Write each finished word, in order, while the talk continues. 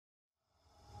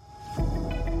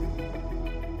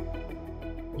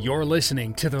You're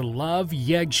listening to the Love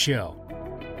Yeg Show.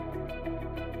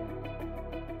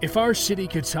 If our city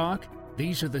could talk,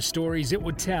 these are the stories it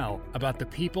would tell about the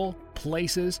people,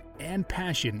 places, and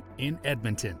passion in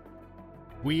Edmonton.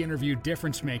 We interview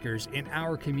difference makers in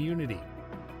our community.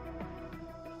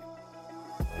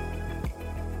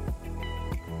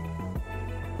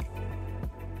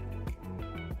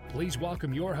 Please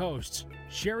welcome your hosts,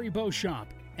 Sherry Beauchamp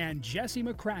and Jesse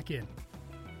McCracken.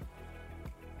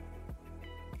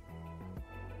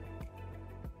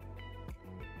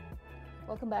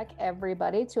 Welcome back,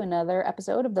 everybody, to another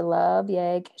episode of the Love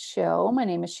Yeg Show. My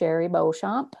name is Sherry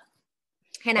Beauchamp.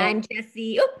 And I'm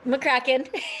Jesse McCracken.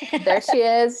 There she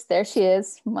is. There she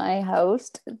is. My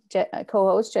host,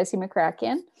 co-host, Jesse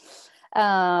McCracken.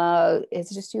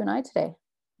 It's just you and I today.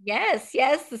 Yes.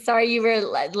 Sorry you were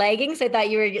lagging, so I thought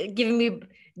you were giving me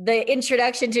the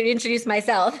introduction to introduce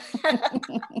myself.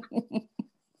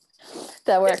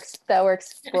 That works.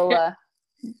 Well,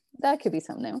 that could be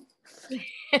something new.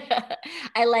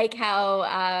 I like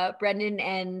how Brendan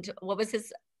and what was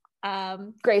his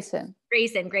Graeson.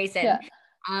 Yeah.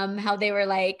 How they were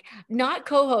like not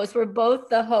co-hosts, we're both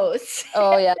the hosts.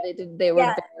 Oh yeah, they did. They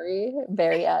were very,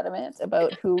 very adamant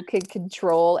about who could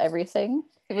control everything.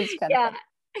 It was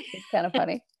kind of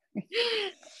funny.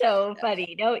 So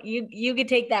funny. No, you could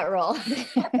take that role.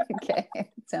 Okay,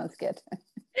 sounds good.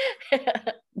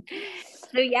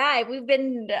 So yeah, we've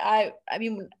been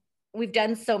we've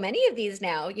done so many of these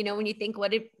now. You know, when you think,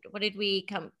 what did we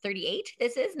come? 38.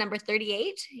 This is number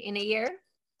 38 in a year.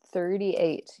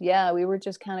 38. Yeah, we were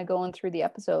just kind of going through the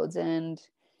episodes, and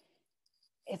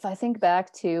if I think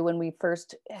back to when we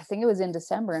first, I think it was in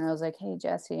December, and I was like, "Hey,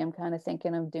 Jesse, I'm kind of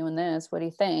thinking of doing this. What do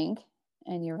you think?"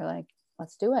 And you were like,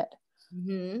 "Let's do it."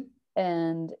 Mm-hmm.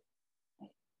 And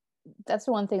that's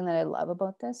the one thing that I love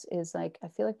about this is like I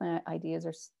feel like my ideas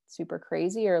are super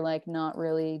crazy or like not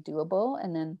really doable,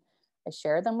 and then I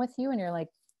share them with you and you're like,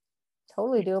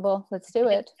 totally doable. Let's do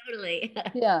it. Totally.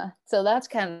 Yeah. So that's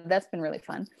been really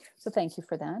fun. So thank you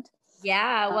for that.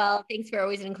 Yeah. Well, thanks for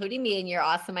always including me in your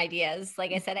awesome ideas.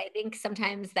 Like I said, I think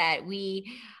sometimes that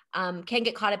we can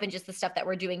get caught up in just the stuff that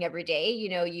we're doing every day. You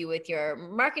know, you with your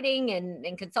marketing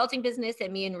and consulting business,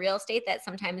 and me in real estate, that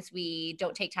sometimes we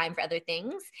don't take time for other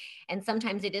things. And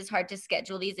sometimes it is hard to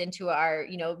schedule these into our,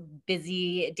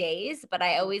 busy days. But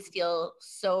I always feel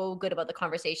so good about the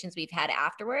conversations we've had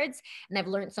afterwards. And I've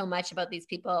learned so much about these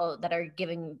people that are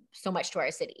giving so much to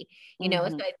our city, so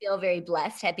I feel very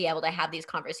blessed to be able to have these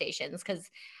conversations because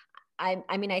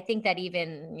I think that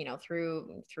even,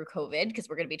 through COVID, because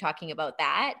we're going to be talking about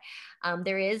that,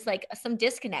 there is like some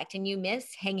disconnect and you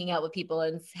miss hanging out with people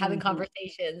and having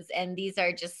conversations. And these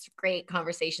are just great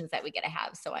conversations that we get to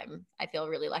have. So I feel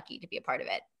really lucky to be a part of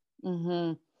it.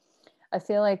 Mm-hmm. I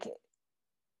feel like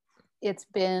it's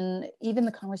been even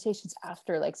the conversations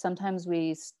after, like sometimes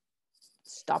we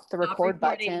stop the record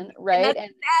button, right? And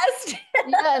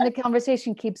and the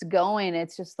conversation keeps going.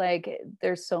 It's just like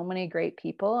there's so many great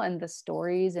people and the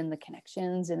stories and the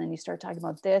connections, and then you start talking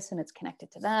about this and it's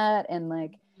connected to that, and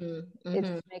like it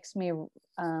just makes me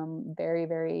very,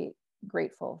 very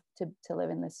grateful to live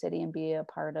in this city and be a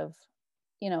part of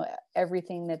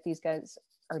everything that these guys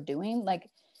are doing. Like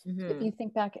if you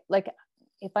think back, like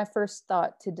if I first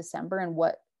thought to December and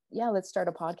let's start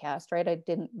a podcast, right? I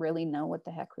didn't really know what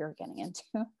the heck we were getting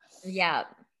into. Yeah.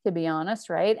 To be honest,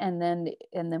 right? And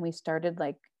then we started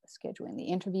like scheduling the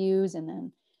interviews. And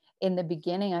then in the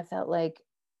beginning, I felt like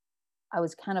I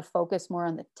was kind of focused more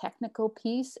on the technical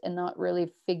piece and not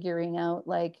really figuring out,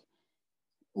 like,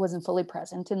 wasn't fully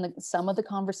present in some of the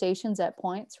conversations at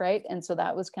points, right? And so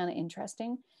that was kind of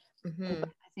interesting. But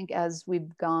I think as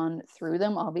we've gone through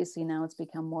them, obviously now it's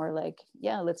become more like,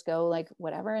 let's go, like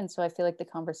whatever. And so I feel like the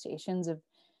conversations have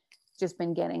just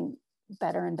been getting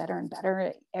better and better and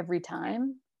better every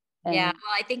time. And well,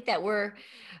 I think that we're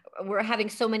having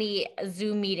so many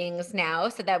Zoom meetings now,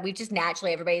 so that we just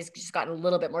naturally, everybody's just gotten a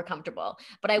little bit more comfortable.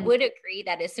 But I would agree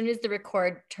that as soon as the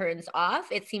record turns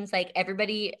off, it seems like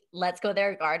everybody lets go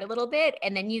their guard a little bit,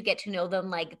 and then you get to know them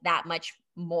like that much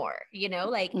more,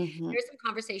 like there's some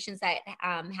conversations that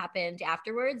happened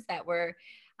afterwards that were,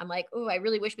 I'm like, oh, I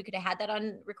really wish we could have had that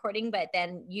on recording, but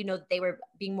then, they were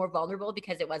being more vulnerable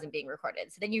because it wasn't being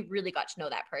recorded. So then you really got to know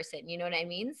that person, you know what I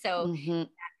mean? So that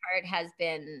part has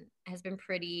been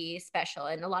pretty special.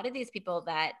 And a lot of these people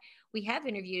that we have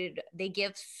interviewed, they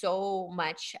give so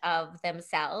much of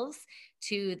themselves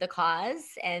to the cause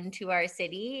and to our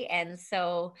city. And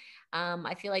so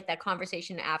I feel like that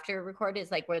conversation after record is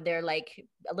like where they're like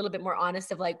a little bit more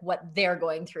honest of like what they're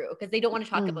going through, because they don't want to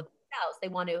talk about themselves.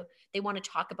 They want to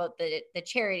talk about the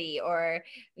charity or,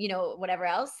 you know, whatever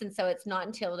else. And so it's not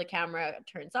until the camera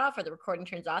turns off or the recording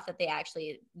turns off that they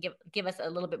actually give us a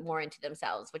little bit more into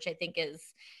themselves, which I think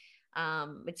is,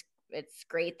 it's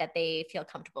great that they feel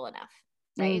comfortable enough.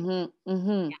 Right. Mm-hmm,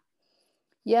 mm-hmm.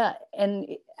 Yeah. And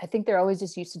I think they're always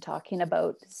just used to talking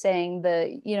about saying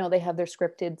you know, they have their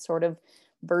scripted sort of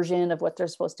version of what they're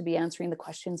supposed to be answering the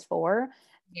questions for.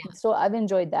 Yeah. So I've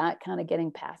enjoyed that, kind of getting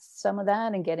past some of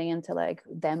that and getting into like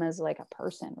them as like a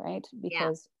person, right?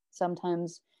 Because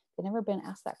sometimes they've never been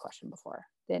asked that question before.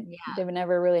 They've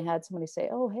never really had somebody say,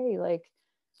 oh, hey, like,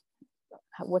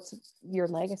 what's your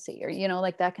legacy? Or, you know,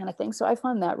 like that kind of thing. So I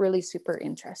found that really super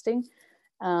interesting,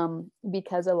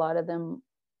 because a lot of them,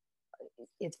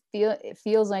 it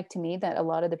feels like to me that a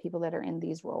lot of the people that are in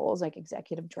these roles, like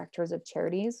executive directors of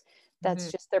charities,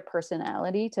 that's just their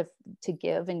personality to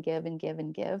give and give and give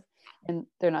and give, and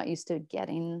they're not used to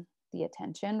getting the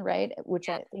attention, right? Which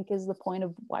I think is the point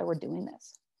of why we're doing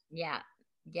this. Yeah.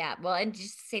 Well, and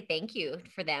just say thank you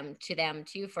to them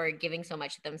too, for giving so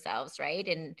much of themselves, right?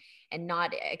 And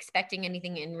not expecting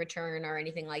anything in return or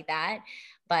anything like that.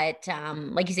 But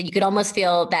like you said, you could almost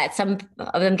feel that some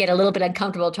of them get a little bit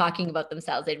uncomfortable talking about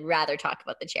themselves. They'd rather talk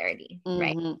about the charity,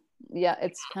 right? Yeah,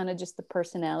 it's kind of just the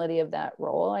personality of that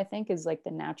role, I think, is like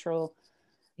naturally,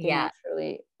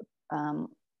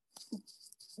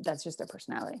 that's just their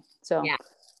personality. So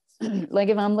like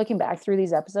if I'm looking back through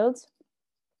these episodes,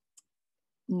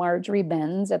 Majorie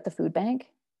Bencz at the food bank,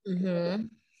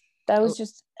 that was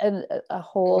just a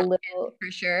whole little,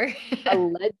 for sure, a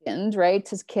legend, right?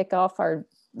 To kick off our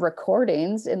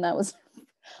recordings. And that was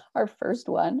our first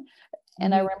one.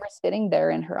 And I remember sitting there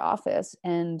in her office,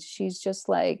 and she's just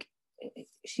like,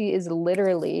 she is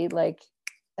literally like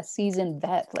a seasoned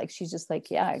vet. Like, she's just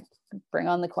like, yeah, bring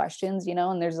on the questions, you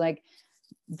know, and there's like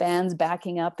vans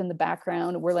backing up in the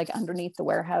background. We're like underneath the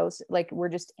warehouse. Like, we're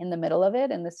just in the middle of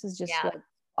it. And this is just like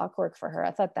clockwork for her.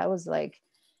 I thought that was like,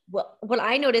 well, what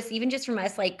I noticed, even just from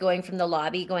us, like going from the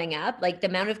lobby, going up, like the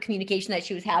amount of communication that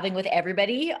she was having with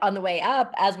everybody on the way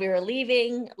up as we were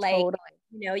leaving, like,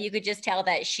 you know, you could just tell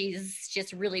that she's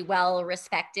just really well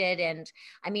respected. And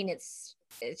I mean, it's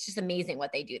just amazing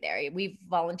what they do there. We've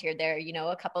volunteered there, you know,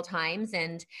 a couple times,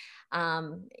 and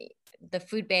the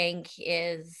food bank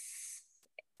is,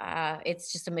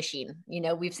 it's just a machine. You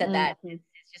know, we've said that it's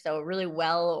just a really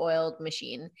well-oiled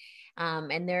machine.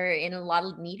 And they're in a lot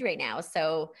of need right now.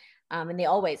 So, and they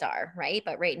always are, right?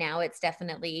 But right now it's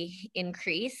definitely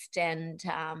increased. And,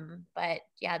 but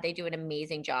yeah, they do an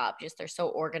amazing job. Just, they're so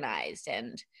organized,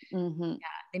 and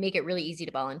they make it really easy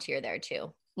to volunteer there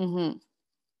too.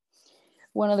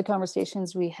 One of the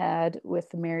conversations we had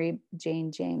with Mary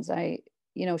Jane James,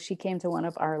 you know, she came to one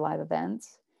of our live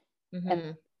events,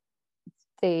 and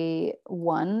they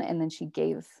won, and then she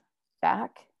gave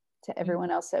back to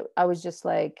everyone else. So I was just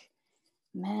like,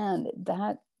 man,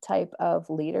 that type of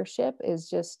leadership is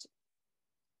just,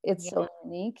 it's so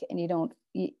unique. And you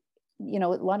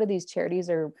know, a lot of these charities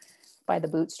are by the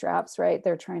bootstraps, right?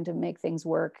 They're trying to make things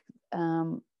work.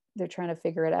 They're trying to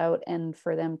figure it out. And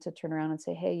for them to turn around and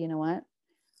say, hey, you know what?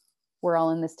 We're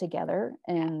all in this together,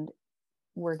 and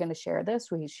we're going to share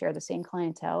this. We share the same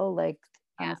clientele. Like,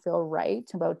 I don't feel right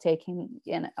about taking,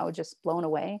 and I was just blown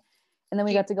away. And then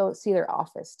we got to go see their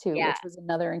office too, which was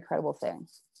another incredible thing.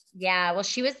 Yeah. Well,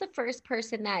 she was the first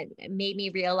person that made me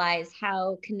realize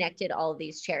how connected all of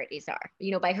these charities are,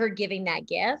 you know, by her giving that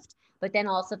gift, but then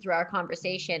also through our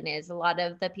conversation is a lot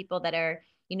of the people that are,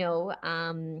 you know,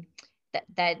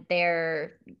 that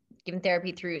they're given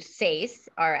therapy through SACE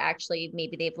are actually,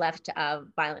 maybe they've left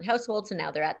violent households, so now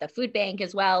they're at the food bank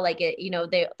as well. Like, it, you know,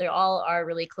 they all are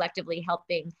really collectively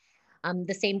helping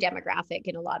the same demographic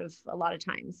in a lot of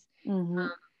times.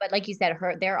 But like you said,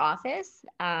 their office,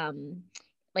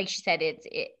 like she said, it's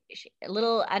a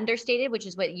little understated, which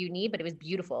is what you need, but it was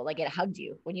beautiful. Like, it hugged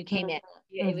you when you came in.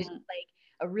 It was like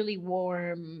a really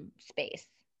warm space.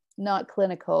 Not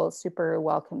clinical, super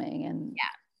welcoming, and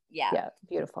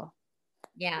beautiful.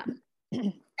 Yeah.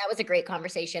 That was a great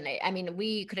conversation. I mean,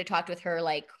 we could have talked with her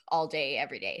like all day,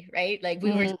 every day, right? Like,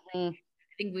 we were, I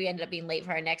think we ended up being late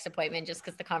for our next appointment just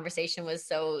because the conversation was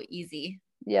so easy.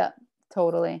 Yeah,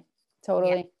 totally.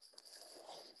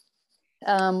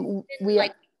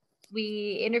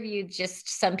 We interviewed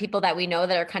just some people that we know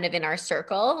that are kind of in our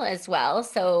circle as well.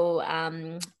 So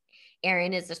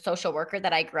Erin is a social worker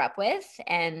that I grew up with,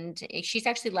 and she's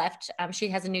actually left. She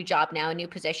has a new job now, a new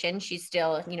position. She's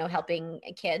still, you know, helping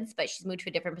kids, but she's moved to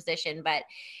a different position. But,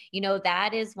 you know,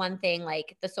 that is one thing,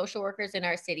 like the social workers in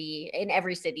our city, in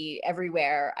every city,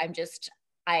 everywhere,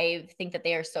 I think that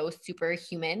they are so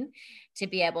superhuman to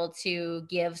be able to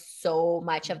give so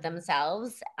much of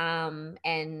themselves,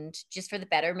 and just for the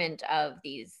betterment of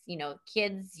these,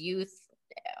 kids, youth,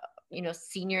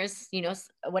 seniors,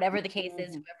 whatever the case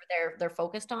is, whoever they're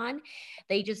focused on,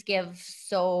 they just give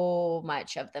so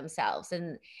much of themselves.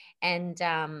 And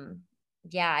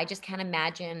yeah, I just can't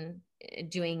imagine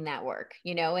doing that work,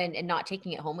 and not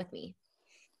taking it home with me.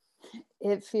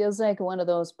 It feels like one of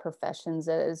those professions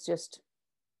that is just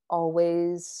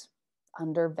always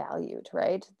undervalued,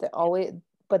 right?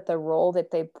 But the role that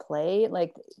they play,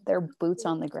 like they're boots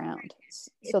on the ground.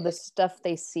 So the stuff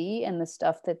they see and the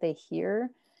stuff that they hear,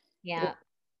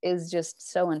 is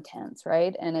just so intense,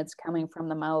 right? And it's coming from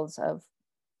the mouths of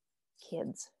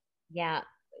kids. Yeah.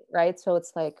 Right. So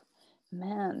it's like,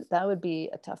 man, that would be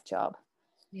a tough job.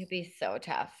 It'd be so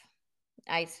tough.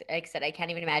 Like I said, I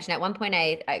can't even imagine. At one point,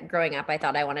 growing up, I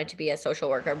thought I wanted to be a social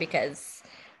worker because,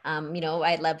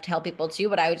 I love to help people too,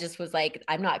 but I just was like,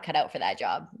 I'm not cut out for that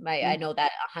job. I know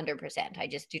that 100%. I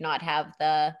just do not have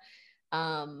the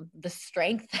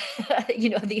strength,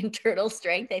 the internal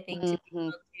strength, I think, to be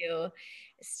able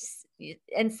to,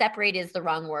 and separate is the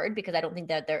wrong word, because I don't think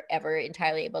that they're ever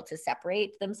entirely able to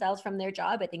separate themselves from their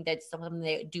job. I think that's something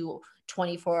they do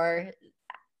 24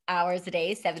 hours a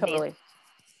day, 7 days.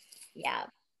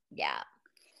 Yeah.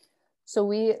 So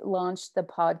we launched the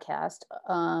podcast.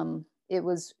 It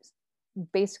was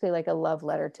basically like a love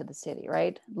letter to the city,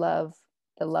 right? The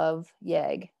Love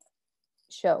Yag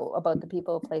show about the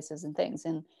people, places, and things.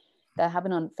 And that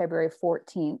happened on February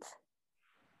 14th.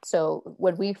 So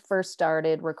when we first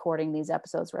started recording these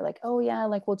episodes, we're like, oh yeah,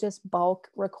 like we'll just bulk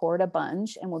record a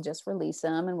bunch and we'll just release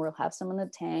them, and we'll have some in the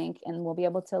tank, and we'll be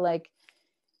able to, like,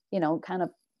 kind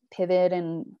of pivot.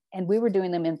 And we were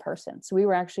doing them in person. So we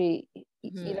were actually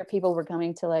either people were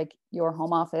coming to like your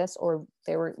home office, or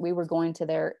we were going to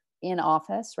their in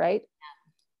office, right?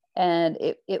 And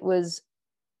it was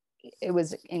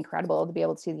incredible to be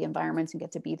able to see the environments and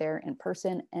get to be there in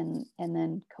person. And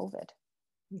then COVID.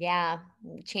 Yeah,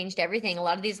 changed everything. A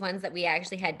lot of these ones that we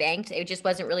actually had banked, it just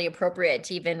wasn't really appropriate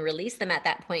to even release them at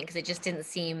that point, because it just didn't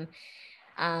seem,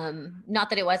 not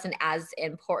that it wasn't as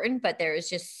important, but there was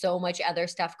just so much other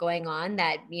stuff going on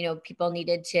that, people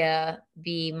needed to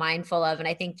be mindful of. And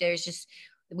I think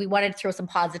we wanted to throw some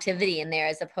positivity in there,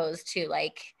 as opposed to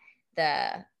like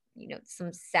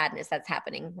some sadness that's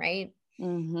happening. Right.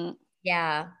 Mm-hmm.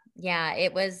 Yeah,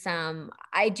 it was,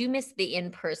 I do miss the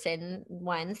in-person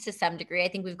ones to some degree. I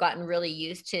think we've gotten really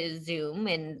used to Zoom,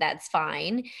 and that's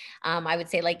fine. I would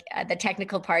say like the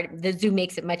technical part, the Zoom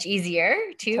makes it much easier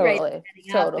too, totally, right?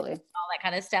 Totally. All that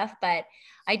kind of stuff. But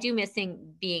I do miss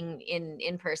being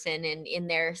in person and in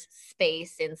their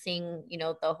space, and seeing,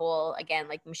 the whole, again,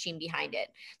 like machine behind it,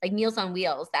 like Meals on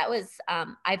Wheels. That was,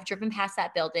 I've driven past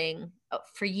that building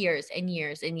for years and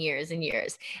years and years and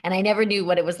years. And I never knew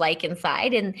what it was like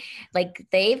inside. And like,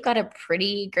 they've got a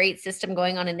pretty great system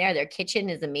going on in there. Their kitchen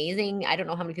is amazing. I don't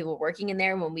know how many people were working in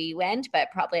there when we went,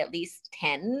 but probably at least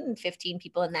 10, 15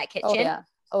 people in that kitchen.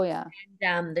 Oh yeah.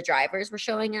 And the drivers were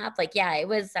showing up. Like, yeah, it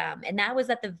was, and that was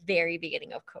at the very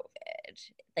beginning of COVID.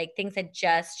 Like, things had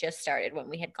just started when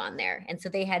we had gone there. And so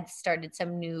they had started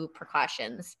some new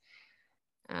precautions.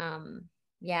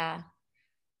 Yeah.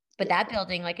 But that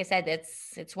building, like I said,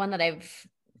 it's one that I've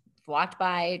walked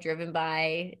by, driven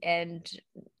by, and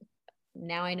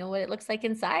now I know what it looks like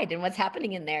inside and what's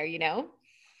happening in there,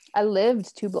 I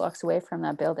lived 2 blocks away from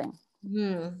that building.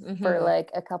 Mm-hmm. For like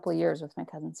a couple of years with my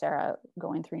cousin Sarah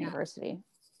going through university.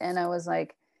 And I was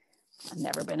like, I've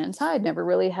never been inside, never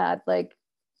really had, like,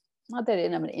 not that I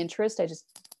didn't have an interest, I just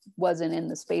wasn't in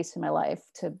the space in my life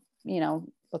to,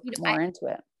 look more into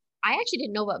it. I actually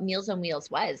didn't know what Meals on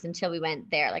Wheels was until we went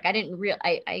there. Like,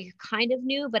 I kind of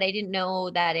knew, but I didn't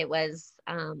know that it was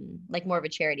like more of a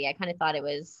charity. I kind of thought it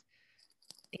was,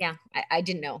 I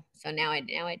didn't know. So now I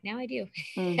do.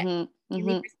 Mm-hmm.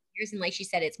 And like she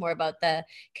said, it's more about the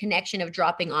connection of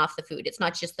dropping off the food. It's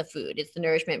not just the food, it's the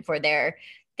nourishment for their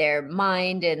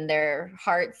mind and their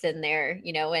hearts, and their,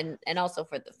 and also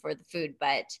for the food.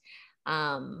 But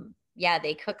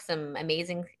they cook some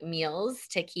amazing meals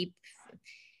to keep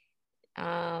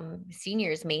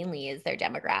seniors, mainly, is their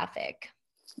demographic.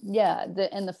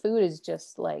 And the food is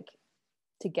just like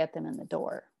to get them in the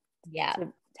door,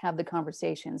 to have the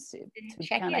conversations, to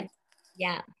check in.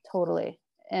 Totally.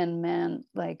 And man,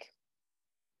 like,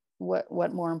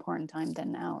 what more important time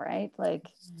than now, right? Like,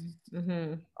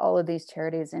 all of these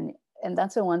charities, and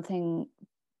that's the one thing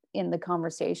in the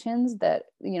conversations that,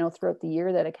 throughout the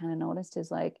year, that I kind of noticed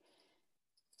is like,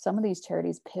 some of these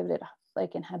charities pivoted,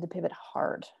 like, and had to pivot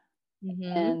hard.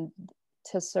 And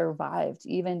to survive, to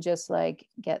even just like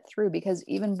get through. Because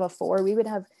even before, we would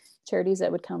have charities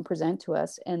that would come present to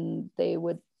us, and they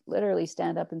would literally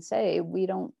stand up and say, we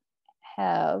don't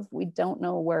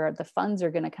know where the funds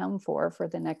are going to come for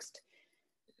the next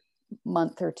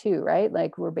month or two, right?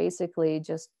 Like we're basically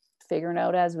just figuring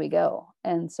out as we go.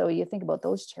 And so you think about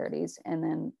those charities, and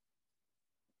then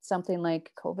something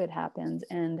like COVID happens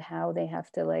and how they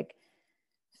have to like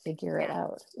figure it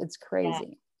out. It's crazy.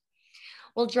 Yeah.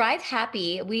 Well, Drive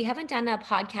Happy, we haven't done a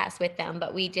podcast with them,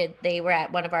 but they were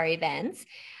at one of our events.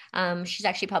 She's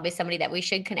actually probably somebody that we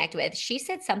should connect with. She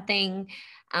said something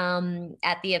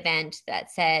at the event that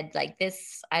said like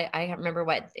this, I don't remember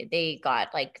what they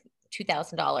got, like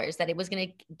 $2,000, that it was going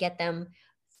to get them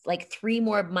like 3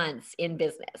 more months in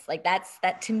business. Like that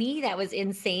to me, that was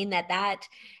insane that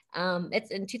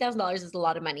it's, and $2,000 is a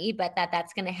lot of money, but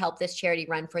that's going to help this charity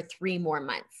run for 3 more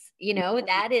months. You know,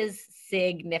 that is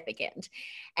significant.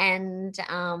 And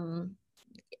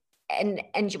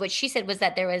what she said was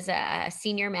that there was a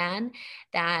senior man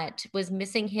that was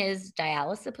missing his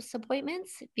dialysis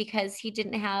appointments because he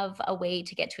didn't have a way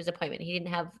to get to his appointment. He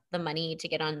didn't have the money to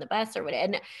get on the bus or whatever.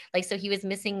 And like, so he was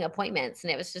missing appointments,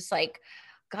 and it was just like,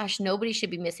 gosh, nobody should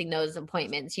be missing those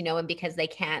appointments, you know, and because they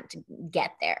can't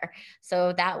get there.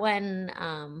 So that one,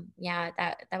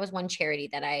 that was one charity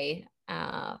that I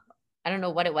don't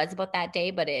know what it was about that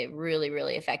day, but it really,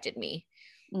 really affected me.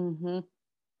 Mm-hmm.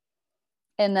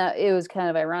 And that it was kind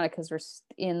of ironic because we're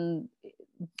in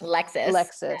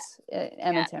Lexus,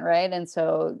 Edmonton, right? And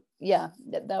so,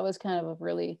 that was kind of a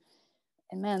really,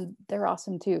 and man, they're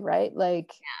awesome too, right?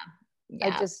 Like,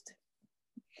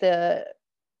 the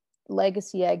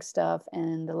Legacy Egg stuff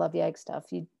and the Love the Egg stuff,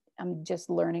 I'm just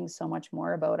learning so much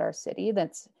more about our city.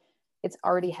 It's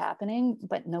already happening,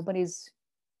 but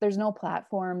there's no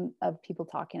platform of people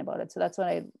talking about it. So that's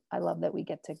what I love, that we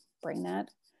get to bring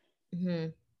that. Mm-hmm.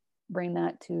 Bring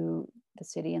that to the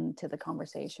city and to the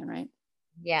conversation, right?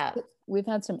 Yeah. We've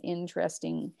had some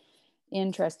interesting,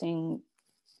 I'm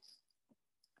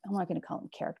not going to call them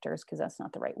characters because that's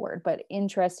not the right word, but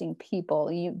interesting people,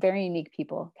 very unique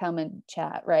people come and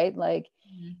chat, right? Like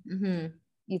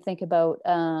you think about,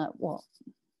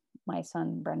 my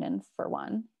son, Brendan, for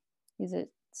one, he's a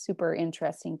super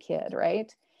interesting kid, right?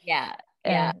 Yeah.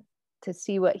 And to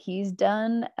see what he's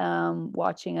done,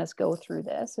 watching us go through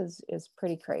this is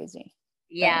pretty crazy.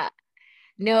 Yeah. Right?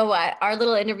 No, our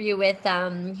little interview with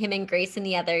him and Graeson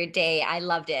the other day, I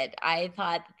loved it. I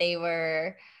thought they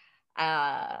were,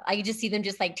 I could just see them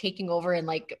just like taking over in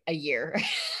like a year.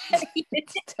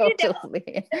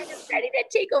 Totally. They're just ready to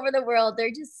take over the world.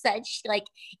 They're just such like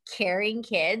caring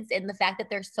kids, and the fact that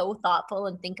they're so thoughtful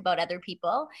and think about other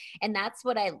people. And that's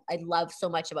what I love so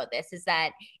much about this, is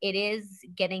that it is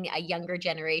getting a younger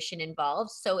generation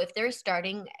involved. So if they're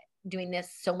starting doing this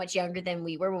so much younger than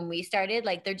we were when we started,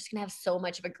 like they're just gonna have so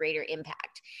much of a greater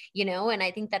impact, you know? And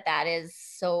I think that is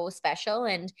so special.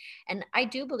 And I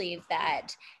do believe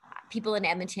that people in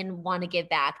Edmonton want to give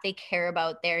back. They care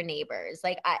about their neighbors.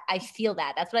 Like I feel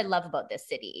that. That's what I love about this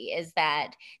city, is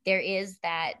that there is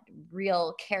that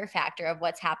real care factor of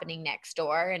what's happening next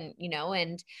door. And, you know,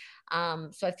 and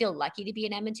so I feel lucky to be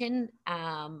in Edmonton.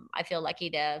 I feel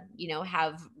lucky to, you know,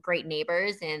 have great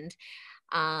neighbors. And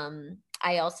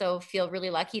I also feel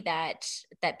really lucky that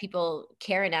people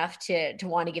care enough to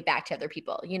want to give back to other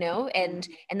people, you know, and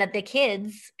that the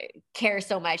kids care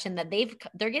so much, and that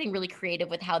they're getting really creative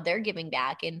with how they're giving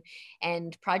back,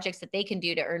 and projects that they can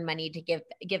do to earn money to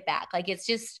give back. Like, it's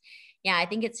just, I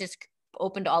think it's just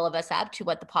opened all of us up to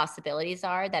what the possibilities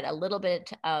are, that a little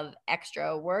bit of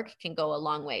extra work can go a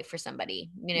long way for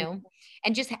somebody, you know,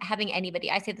 and just having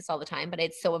anybody, I say this all the time, but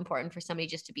it's so important for somebody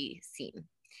just to be seen,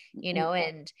 you know,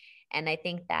 and I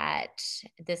think that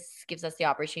this gives us the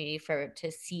opportunity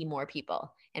to see more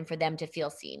people and for them to feel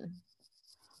seen.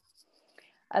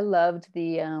 I loved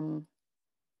the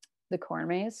corn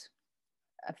maze.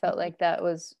 I felt like that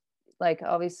was like,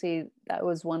 obviously that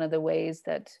was one of the ways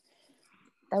that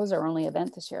was our only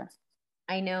event this year.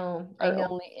 I know.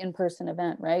 Only in-person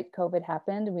event, right? COVID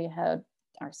happened. We had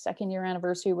our 2nd year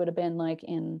anniversary would have been like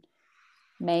in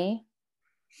May.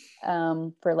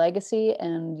 For Legacy,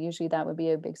 and usually that would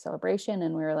be a big celebration,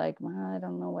 and we were like, well, I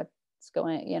don't know what's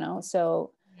going, you know.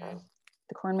 So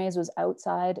the corn maze was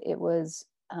outside. It was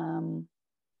COVID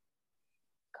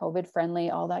friendly,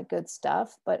 all that good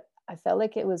stuff, but I felt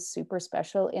like it was super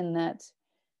special in that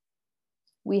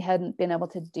we hadn't been able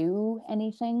to do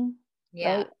anything,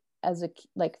 right, as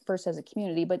first as a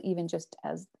community, but even just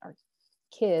as our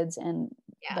kids, and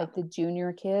like the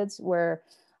junior kids, where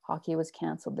hockey was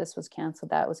canceled, this was canceled,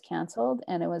 that was canceled.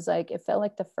 And it was like, it felt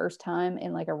like the first time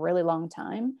in like a really long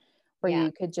time where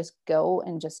you could just go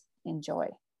and just enjoy.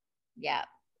 Yeah.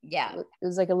 It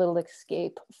was like a little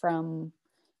escape from,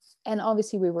 and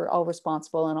obviously we were all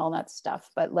responsible and all that stuff,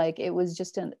 but like it was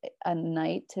just a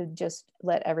night to just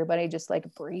let everybody just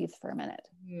like breathe for a minute.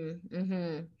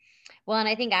 Mm-hmm. Well, and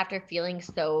I think after feeling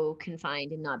so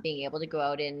confined and not being able to go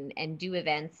out and do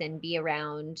events and be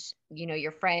around, you know,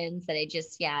 your friends, that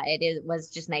it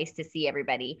was just nice to see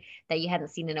everybody that you hadn't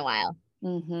seen in a while.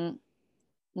 Mm-hmm.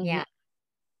 Mm-hmm. Yeah.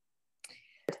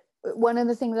 One of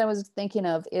the things I was thinking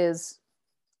of is,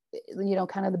 you know,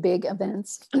 kind of the big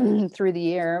events through the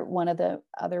year. One of the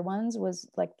other ones was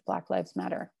like the Black Lives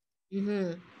Matter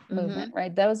movement,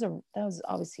 right? That was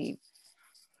obviously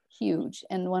huge.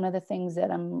 And one of the things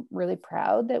that I'm really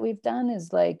proud that we've done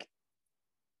is like,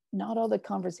 not all the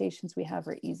conversations we have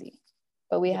are easy,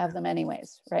 but we have them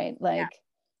anyways, right? Like,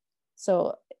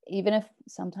 so even if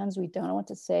sometimes we don't know what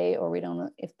to say, or we don't know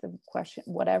if the question,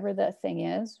 whatever the thing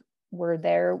is, we're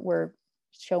there, we're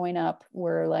showing up,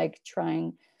 we're like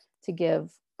trying to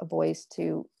give a voice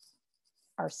to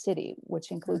our city,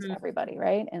 which includes everybody,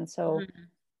 right? And so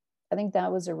I think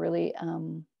that was a really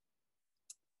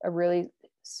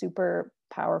super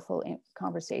powerful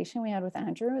conversation we had with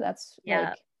Andrew. That's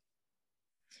like,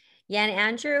 yeah, and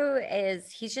Andrew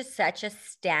he's just such a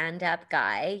stand-up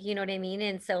guy, you know what I mean?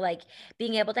 And so like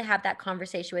being able to have that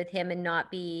conversation with him and not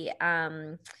be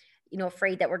you know,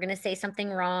 afraid that we're going to say something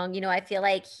wrong. You know, I feel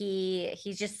like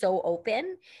he's just so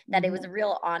open that it was a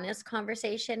real honest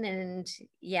conversation. And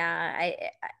yeah, I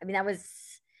mean, that was,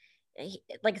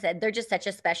 like I said, they're just such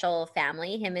a special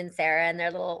family, him and Sarah and their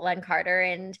little Len Carter,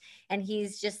 and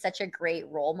he's just such a great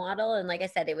role model. And like I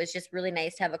said, it was just really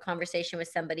nice to have a conversation with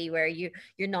somebody where you're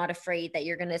not afraid that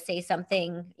you're going to say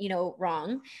something, you know,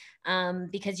 wrong,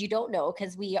 because you don't know,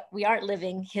 because we aren't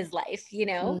living his life, you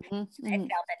know. I felt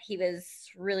that he was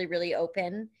really, really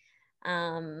open,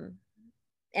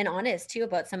 and honest too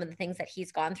about some of the things that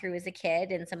he's gone through as a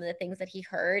kid and some of the things that he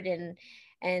heard.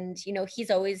 And you know, he's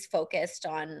always focused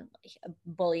on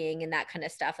bullying and that kind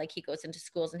of stuff. Like he goes into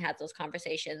schools and has those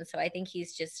conversations. So I think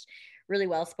he's just really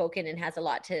well spoken and has a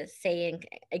lot to say and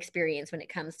experience when it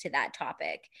comes to that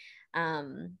topic.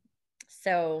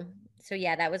 So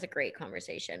yeah, that was a great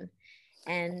conversation.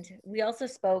 And we also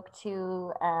spoke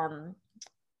to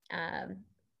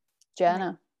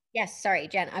Jana. Yes, sorry,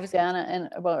 Jen. Jana, and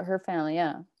about her family,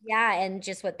 yeah, and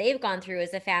just what they've gone through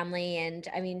as a family. And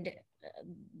I mean,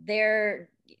 they're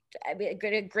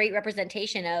a great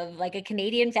representation of like a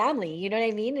Canadian family, you know what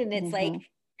I mean? And it's like,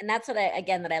 and that's what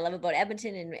I love about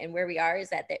Edmonton and where we are, is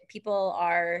that people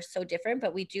are so different,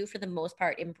 but we do for the most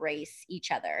part embrace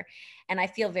each other. And I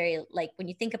feel very like, when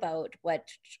you think about what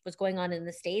was going on in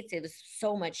the States, it was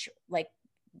so much like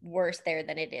worse there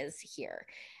than it is here,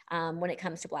 when it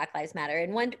comes to Black Lives Matter.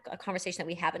 And one conversation that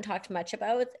we haven't talked much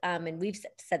about, and we've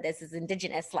said this, is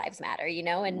Indigenous Lives Matter, you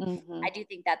know, and I do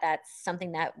think that that's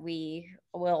something that we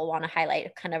will want to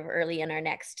highlight kind of early in our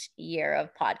next year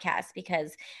of podcasts,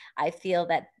 because I feel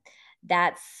that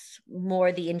that's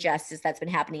more the injustice that's been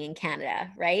happening in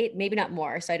Canada, right? Maybe not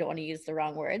more, so I don't want to use the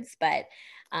wrong words, but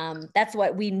that's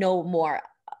what we know more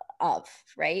of,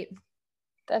 right?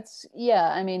 That's,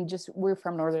 I mean, just, we're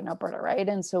from Northern Alberta, right?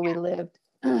 And so we lived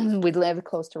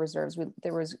close to reserves.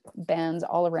 There was bands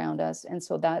all around us. And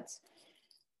so that's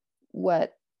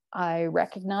what I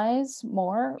recognize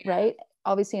more, right?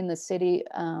 Obviously in the city,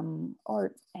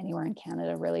 or anywhere in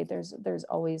Canada, really, there's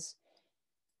always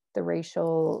the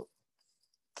racial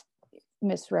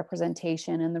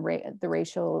misrepresentation and the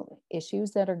racial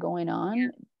issues that are going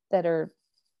on, that are,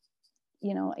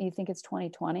 you know, you think it's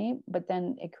 2020, but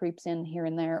then it creeps in here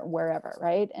and there, wherever,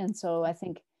 right? And so I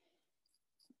think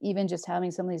even just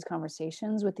having some of these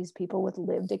conversations with these people with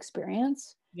lived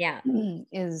experience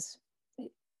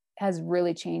has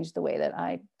really changed the way that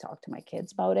I talk to my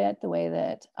kids about it, the way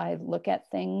that I look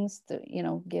at things, you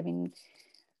know, giving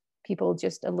people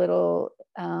just a little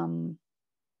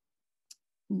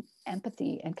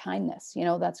empathy and kindness. You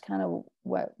know, that's kind of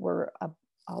what we're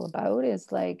all about,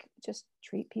 is like, just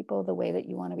treat people the way that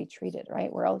you want to be treated,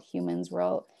 right? We're all humans.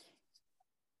 The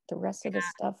rest of the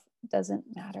stuff doesn't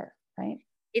matter, right?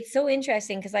 It's so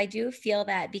interesting, because I do feel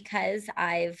that, because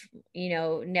I've, you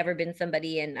know, never been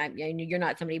somebody, and you're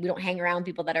not somebody, we don't hang around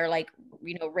people that are like,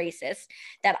 you know, racist,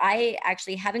 that I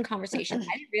actually, having conversations,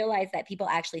 I didn't realize that people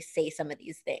actually say some of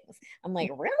these things. I'm like,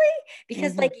 really?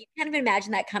 Because like, you can't even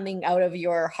imagine that coming out of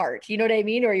your heart, you know what I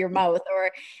mean? Or your mouth,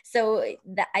 or so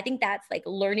that, I think that's like,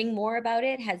 learning more about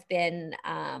it has been,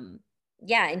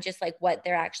 and just like what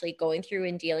they're actually going through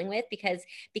and dealing with, because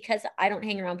I don't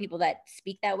hang around people that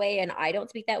speak that way, and I don't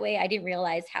speak that way, I didn't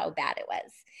realize how bad it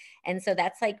was. And so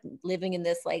that's like living in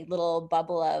this like little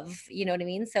bubble of, you know what I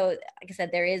mean? So like I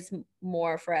said, there is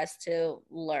more for us to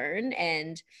learn,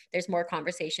 and there's more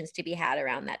conversations to be had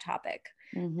around that topic.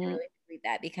 Mm-hmm. I really believe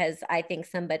that, because I think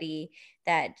somebody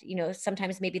that, you know,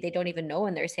 sometimes maybe they don't even know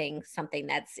when they're saying something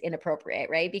that's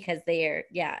inappropriate, right? Because they are,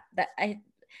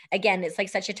 again, it's like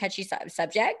such a touchy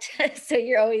subject. So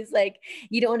you're always like,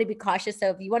 you don't want to be cautious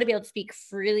of, you want to be able to speak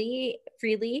freely.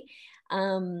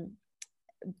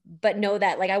 But know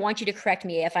that, like, I want you to correct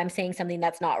me if I'm saying something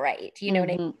that's not right. You know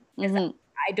what I mean? Because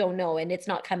I don't know, and it's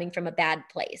not coming from a bad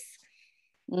place.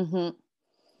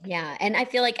 Yeah. And I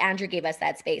feel like Andrew gave us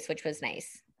that space, which was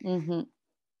nice. And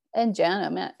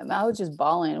Jana, man, I was just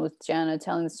bawling with Jana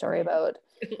telling the story about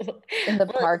in the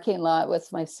parking lot with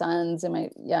my sons,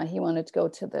 and he wanted to go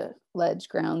to the ledge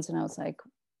grounds, and I was like,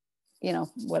 you know,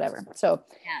 whatever. So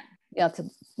you have to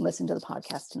listen to the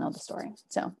podcast to know the story.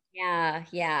 So they're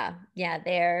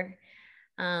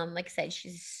like I said,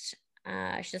 she's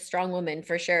a strong woman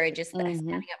for sure, and just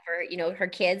standing up for, you know, her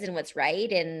kids and what's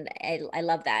right. And I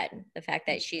love that, the fact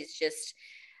that she's just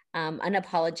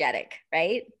unapologetic,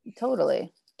 right?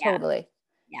 Totally.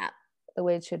 Yeah, the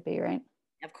way it should be, right?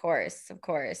 Of course.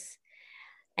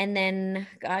 And then,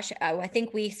 gosh, I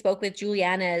think we spoke with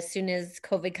Julianna as soon as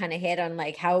COVID kind of hit on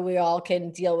like how we all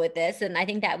can deal with this. And I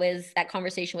think that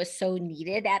conversation was so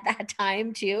needed at that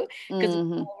time too, because we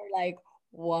all were like,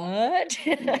 what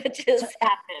just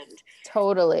happened?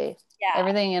 Totally. Yeah.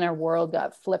 Everything in our world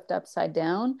got flipped upside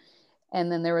down.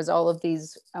 And then there was all of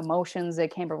these emotions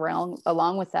that came around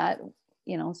along with that,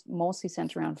 you know, mostly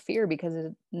centered around fear, because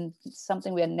it's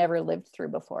something we had never lived through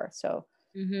before. So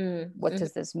what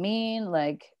does this mean?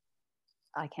 Like,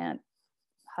 I can't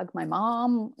hug my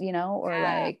mom, you know, or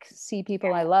like see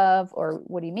people I love, or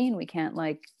what do you mean we can't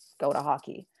like go to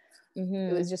hockey?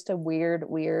 It was just a weird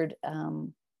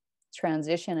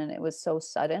transition, and it was so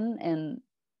sudden and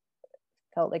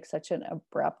felt like such an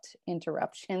abrupt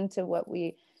interruption to what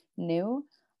we knew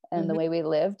and the way we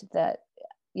lived, that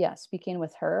speaking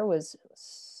with her was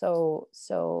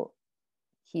so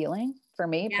healing for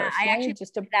me personally,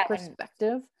 just a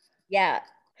perspective.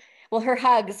 Well, her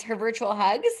virtual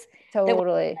hugs,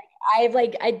 totally.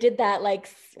 I did that, like,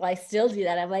 well, I still do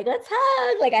that. I'm like, let's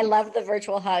hug. Like, I love the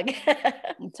virtual hug.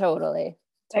 Totally.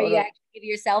 Or you actually give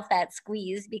yourself that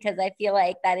squeeze, because I feel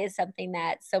like that is something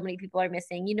that so many people are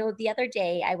missing. You know, the other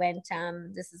day I went,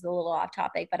 this is a little off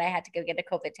topic, but I had to go get a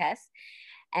COVID test.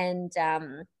 And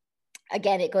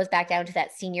again, it goes back down to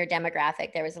that senior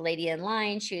demographic. There was a lady in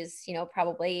line. She was, you know,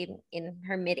 probably in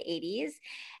her mid 80s.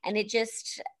 And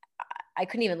I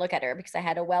couldn't even look at her because I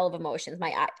had a well of emotions.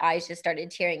 My eyes just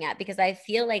started tearing up, because I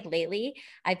feel like lately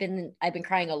I've been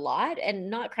crying a lot, and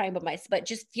not crying but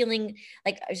just feeling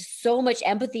like so much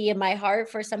empathy in my heart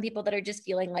for some people that are just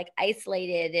feeling like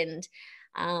isolated. And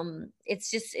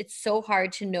it's so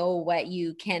hard to know what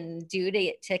you can do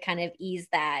to kind of ease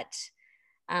that.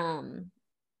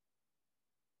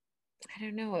 I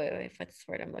don't know if what's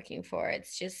the word I'm looking for.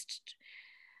 It's just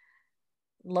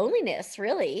loneliness,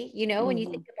 really, you know, when you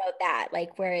think about that,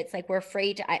 like, where it's like,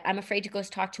 I'm afraid to go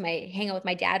hang out with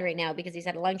my dad right now because he's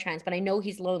had a lung trans, but I know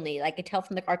he's lonely. Like, I could tell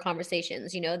from our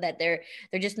conversations, you know, that they're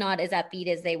just not as upbeat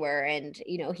as they were. And,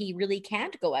 you know, he really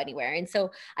can't go anywhere. And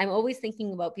so I'm always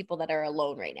thinking about people that are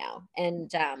alone right now.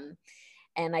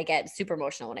 And I get super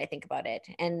emotional when I think about it.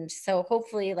 And so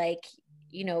hopefully, like,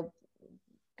 you know,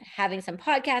 having some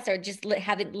podcasts or just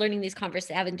having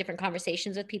different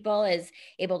conversations with people is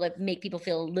able to make people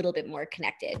feel a little bit more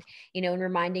connected, you know, and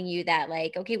reminding you that,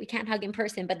 like, okay, we can't hug in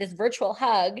person, but this virtual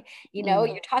hug, you know,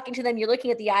 you're talking to them, you're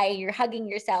looking at the eye, and you're hugging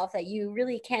yourself, that you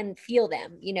really can feel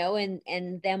them, you know,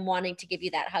 and them wanting to give you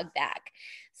that hug back.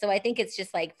 So I think it's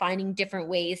just like finding different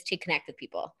ways to connect with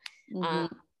people.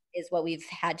 Is what we've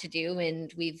had to do.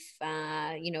 And we've,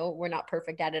 you know, we're not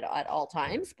perfect at it at all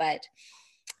times, but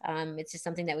it's just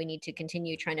something that we need to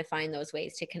continue trying to find those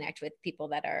ways to connect with people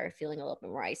that are feeling a little bit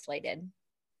more isolated.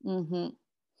 But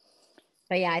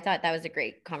yeah, I thought that was a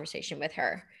great conversation with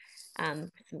her.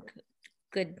 Some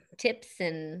good tips,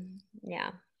 and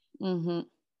yeah. Do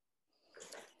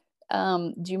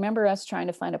you remember us trying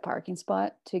to find a parking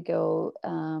spot to go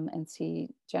and see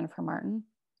Jennifer Martin?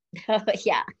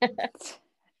 Yeah.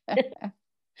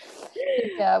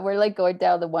 Yeah, we're like going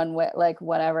down the one way, like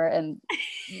whatever, and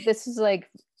this is like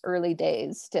early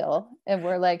days still, and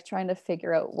we're like trying to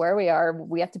figure out where we are.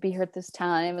 We have to be here at this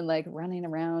time, and like running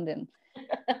around, and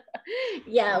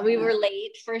yeah, we were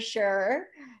late for sure.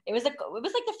 It was like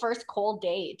the first cold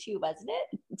day too, wasn't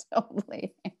it?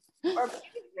 Totally. Or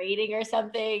raining or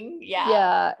something.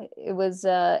 Yeah, it was.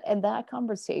 And that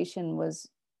conversation was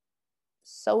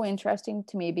so interesting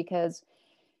to me, because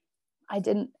I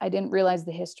didn't realize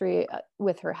the history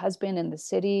with her husband and the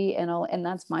city and all, and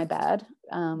that's my bad.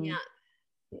 Yeah.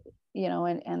 You know,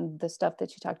 and the stuff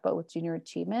that you talked about with junior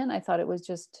achievement, I thought it was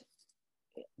just,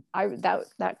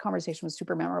 that conversation was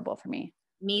super memorable for me.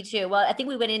 Me too. Well, I think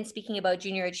we went in speaking about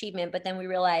junior achievement, but then we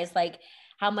realized like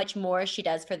how much more she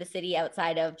does for the city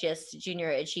outside of just junior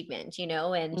achievement, you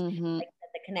know, and like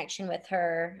the connection with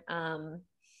her,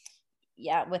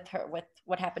 with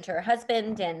what happened to her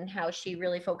husband and how she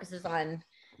really focuses on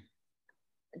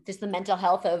just the mental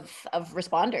health of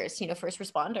responders, you know, first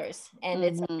responders. And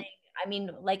it's something, I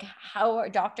mean, like, how are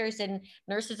doctors and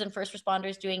nurses and first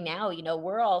responders doing now? You know,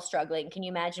 we're all struggling. Can you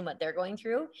imagine what they're going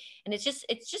through? And it's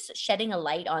just shedding a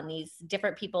light on these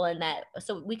different people, and that,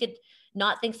 so we could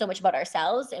not think so much about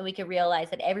ourselves, and we could realize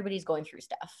that everybody's going through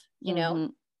stuff, you know,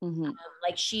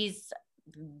 like she's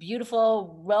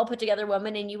beautiful, well put together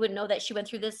woman, and you wouldn't know that she went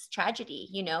through this tragedy,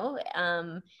 you know.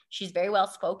 She's very well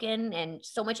spoken and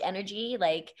so much energy,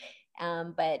 like,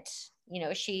 but you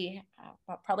know, she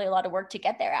probably a lot of work to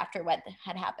get there after what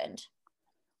had happened.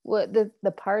 Well,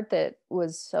 the part that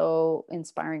was so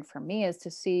inspiring for me is to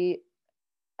see,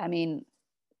 I mean,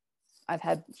 I've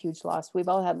had huge loss. We've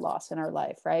all had loss in our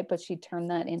life, right? But she turned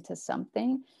that into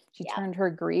something. She turned her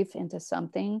grief into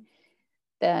something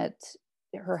that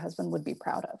her husband would be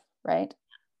proud of, right?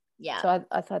 Yeah. So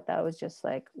I thought that was just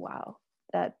like, wow,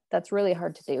 that's really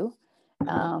hard to do.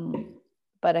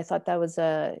 But I thought that was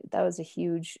a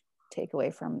huge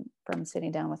takeaway from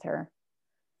sitting down with her.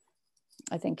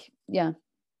 I think, yeah.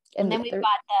 And then we've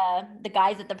got the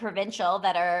guys at the provincial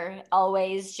that are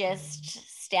always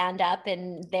just stand up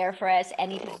and there for us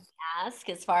anything we ask,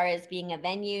 as far as being a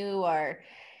venue or,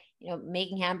 you know,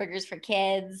 making hamburgers for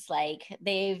kids. Like,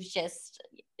 they've just,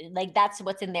 like, that's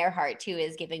what's in their heart too,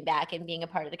 is giving back and being a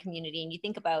part of the community. And you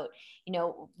think about, you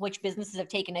know, which businesses have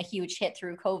taken a huge hit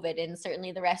through COVID, and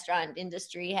certainly the restaurant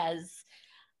industry has,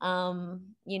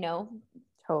 you know,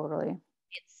 totally,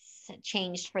 it's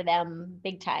changed for them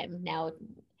big time now.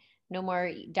 No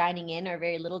more dining in, or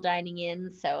very little dining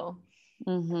in. So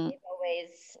they've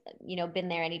always, you know, been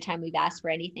there anytime we've asked for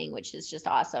anything, which is just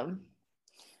awesome.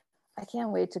 I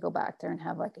can't wait to go back there and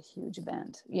have like a huge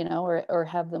event, you know, or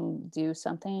have them do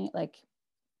something like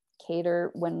cater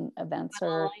when events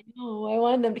are. I know. I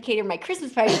wanted them to cater my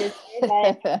Christmas party this year,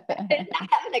 but they're not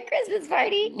having a Christmas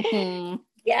party.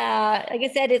 Yeah, like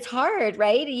I said, it's hard,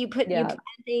 right? You plan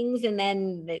things, and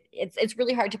then it's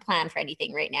really hard to plan for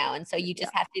anything right now, and so you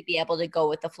just have to be able to go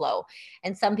with the flow.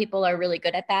 And some people are really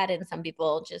good at that, and some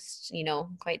people just, you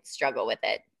know, quite struggle with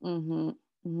it.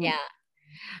 Yeah.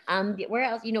 Where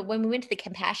else? You know, when we went to the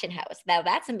Compassion House, now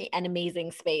that's an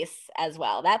amazing space as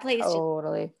well. That place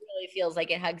really feels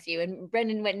like it hugs you. And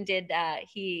Brendan went and did.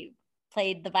 He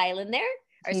played the violin there,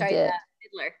 or the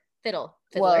fiddler.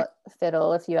 Well,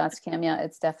 fiddle, if you ask him,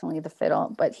 it's definitely the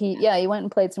fiddle. But he went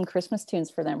and played some Christmas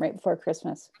tunes for them right before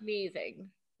Christmas. Amazing.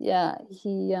 Yeah,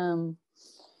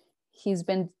 he's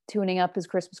been tuning up his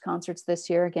Christmas concerts this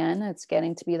year again. It's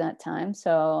getting to be that time,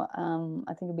 so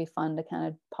I think it'd be fun to kind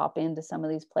of pop into some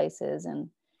of these places,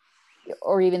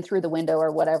 or even through the window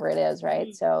or whatever it is,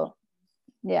 right? So,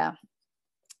 yeah,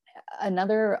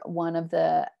 another one of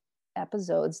the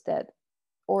episodes that.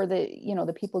 Or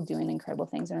the people doing incredible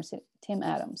things. And Tim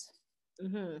Adams,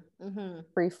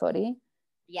 Free Footy.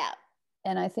 Yeah.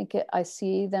 And I think I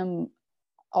see them,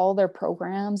 all their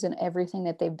programs and everything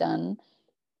that they've done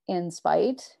in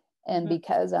spite and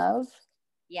because of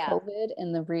COVID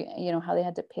and how they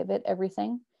had to pivot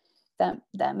everything. That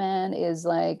man is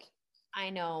like. I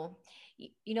know.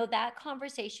 You know, that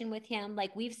conversation with him,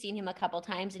 like, we've seen him a couple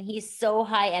times, and he's so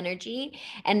high energy,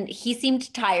 and he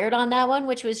seemed tired on that one,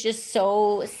 which was just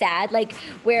so sad. Like,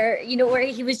 where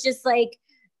he was just like,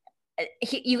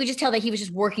 you could just tell that he was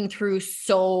just working through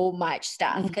so much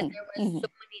stuff, because there were so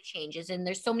many changes, and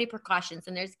there's so many precautions,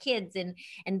 and there's kids and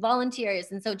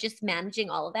volunteers. And so just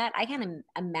managing all of that, I can't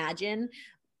imagine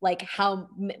like how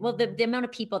well the amount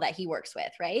of people that he works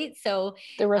with, right? So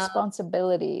the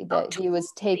responsibility that he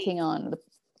was taking on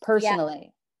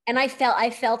personally. And I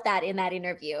felt that in that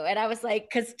interview, and I was like,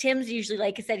 because Tim's usually,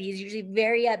 like I said, he's usually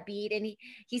very upbeat, and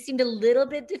he seemed a little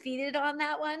bit defeated on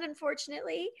that one,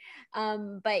 unfortunately.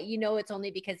 But you know, it's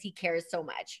only because he cares so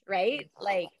much, right?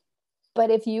 Like, but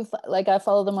if you like, I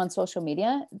follow them on social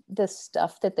media, the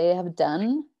stuff that they have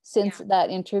done since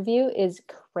that interview is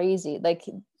crazy. Like,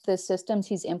 the systems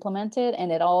he's implemented,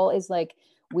 and it all is like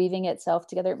weaving itself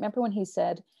together. Remember when he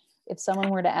said, if someone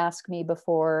were to ask me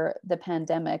before the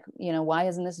pandemic, you know, why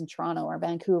isn't this in Toronto or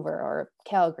Vancouver or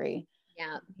Calgary?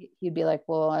 Yeah. He'd be like,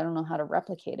 well, I don't know how to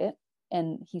replicate it.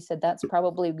 And he said, that's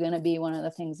probably going to be one of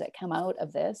the things that come out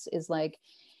of this, is like,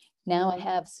 Now I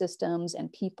have systems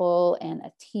and people and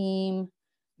a team.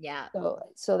 Yeah.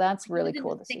 So that's really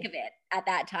cool to see. Thick of it at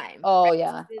that time. Oh, right?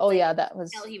 yeah. Oh, like, yeah. That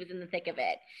was. He was in the thick of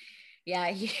it.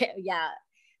 Yeah. Yeah.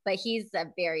 But he's a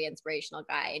very inspirational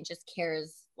guy and just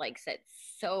cares, like said,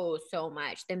 so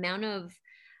much. The amount of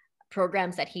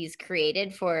programs that he's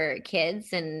created for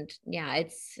kids, and yeah,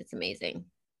 it's amazing.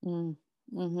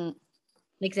 Mm-hmm.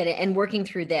 Like I said, and working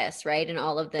through this, right, and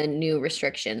all of the new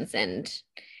restrictions, and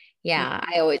yeah,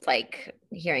 I always like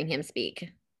hearing him speak.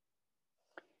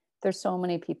 There's so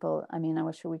many people. I mean, I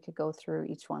wish we could go through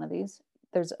each one of these.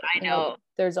 I know.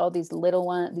 There's all these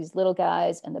little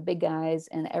guys and the big guys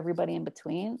and everybody in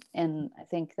between. And I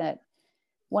think that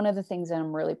one of the things that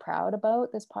I'm really proud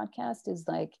about this podcast is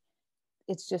like,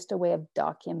 it's just a way of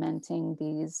documenting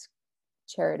these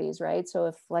charities, right? So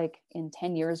if like in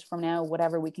 10 years from now,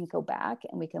 whatever, we can go back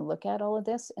and we can look at all of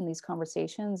this in these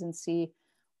conversations and see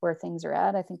where things are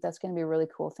at. I think that's going to be a really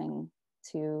cool thing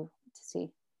to see.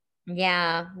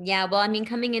 Yeah. Well, I mean,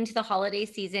 coming into the holiday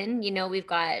season, you know, we've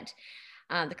got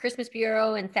the Christmas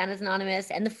Bureau and Santa's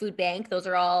Anonymous and the food bank. Those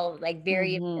are all like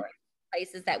very important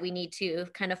places that we need to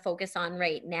kind of focus on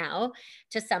right now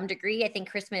to some degree. I think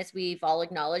Christmas, we've all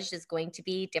acknowledged, is going to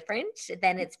be different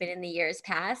than it's been in the years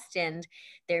past. And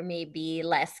there may be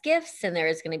less gifts and there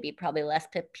is going to be probably less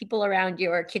people around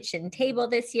your kitchen table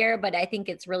this year. But I think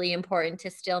it's really important to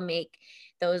still make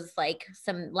those like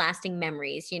some lasting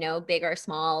memories, you know, big or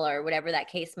small or whatever that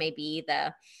case may be.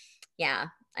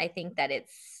 I think that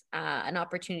it's an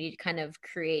opportunity to kind of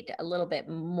create a little bit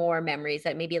more memories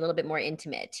that may be a little bit more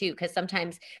intimate too, because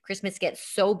sometimes Christmas gets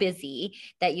so busy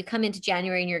that you come into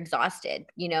January and you're exhausted.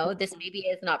 You know, this maybe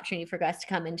is an opportunity for us to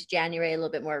come into January a little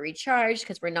bit more recharged,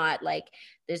 because we're not like,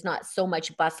 there's not so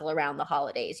much bustle around the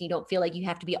holidays. You don't feel like you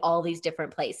have to be all these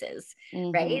different places,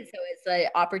 right? So it's an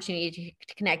opportunity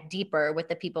to connect deeper with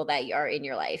the people that are in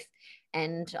your life,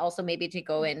 and also maybe to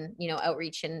go and, you know,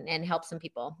 outreach and help some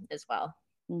people as well.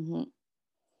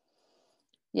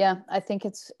 Yeah, I think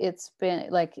it's been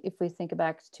like, if we think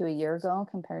back to a year ago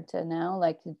compared to now,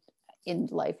 like in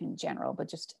life in general, but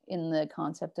just in the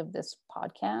concept of this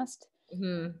podcast,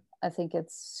 I think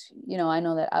it's, you know, I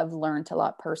know that I've learned a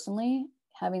lot personally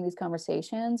having these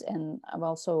conversations, and I've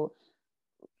also,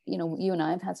 you know, you and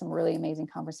I have had some really amazing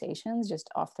conversations just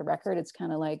off the record. It's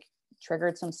kind of like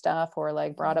triggered some stuff or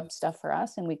like brought up stuff for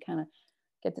us, and we kind of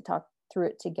get to talk through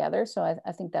it together. So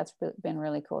I think that's been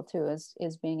really cool too,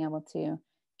 is being able to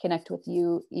connect with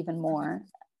you even more.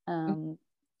 So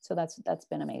that's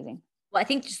been amazing. Well, I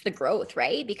think just the growth,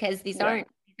 right? Because these aren't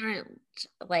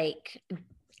like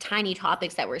tiny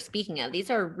topics that we're speaking of.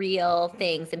 These are real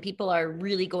things, and people are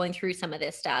really going through some of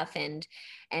this stuff. And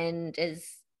as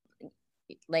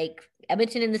like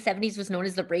Edmonton in the 70s was known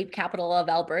as the rape capital of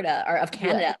Alberta or of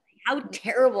Canada. Yeah. How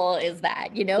terrible is that?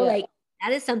 You know, like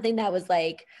that is something that was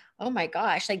like, oh my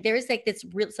gosh, like there's like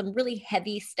some really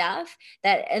heavy stuff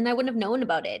and I wouldn't have known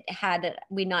about it had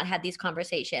we not had these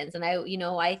conversations. And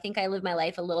I think I live my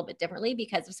life a little bit differently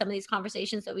because of some of these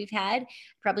conversations that we've had.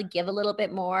 Probably give a little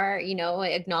bit more, you know,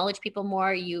 acknowledge people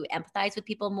more, you empathize with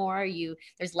people more,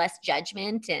 there's less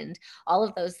judgment and all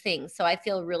of those things. So I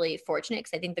feel really fortunate,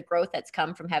 because I think the growth that's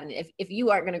come from having, if you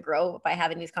aren't going to grow by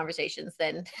having these conversations,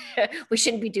 then we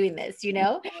shouldn't be doing this, you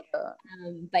know?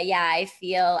 But yeah, I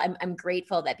feel I'm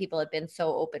grateful that people have been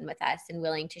so open with us and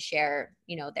willing to share,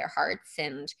 you know, their hearts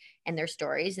and their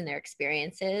stories and their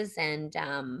experiences. And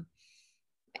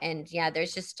yeah,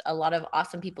 there's just a lot of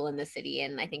awesome people in the city.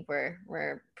 And I think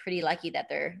we're pretty lucky that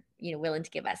they're, you know, willing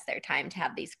to give us their time to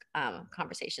have these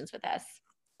conversations with us.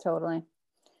 Totally.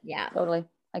 Yeah. Totally.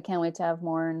 I can't wait to have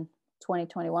more in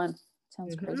 2021.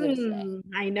 Sounds crazy to say.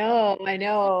 I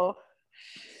know.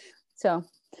 So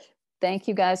thank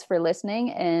you guys for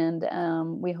listening. And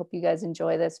we hope you guys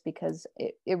enjoy this, because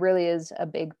it really is a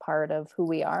big part of who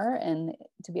we are. And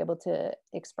to be able to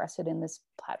express it in this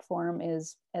platform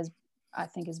I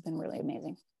think has been really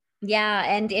amazing. Yeah.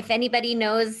 And if anybody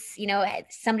knows, you know,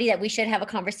 somebody that we should have a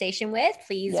conversation with,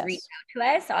 please reach out to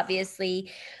us. Obviously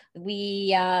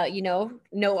we, you know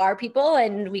our people,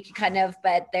 and we can kind of,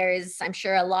 but there's, I'm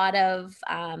sure, a lot of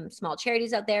small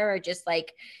charities out there, or just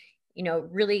like, you know,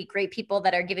 really great people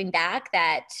that are giving back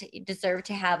that deserve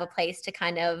to have a place to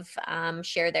kind of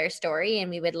share their story.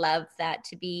 And we would love that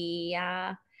to be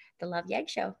the Love Yeg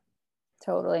Show.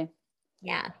 Totally.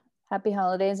 Yeah. Happy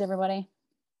holidays, everybody.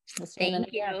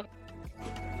 Thank you.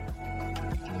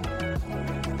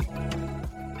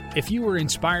 If you were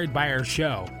inspired by our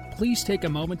show, please take a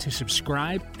moment to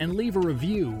subscribe and leave a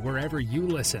review wherever you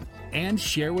listen, and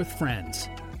share with friends.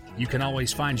 You can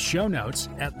always find show notes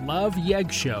at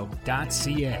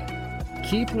loveyegshow.ca.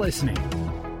 Keep listening.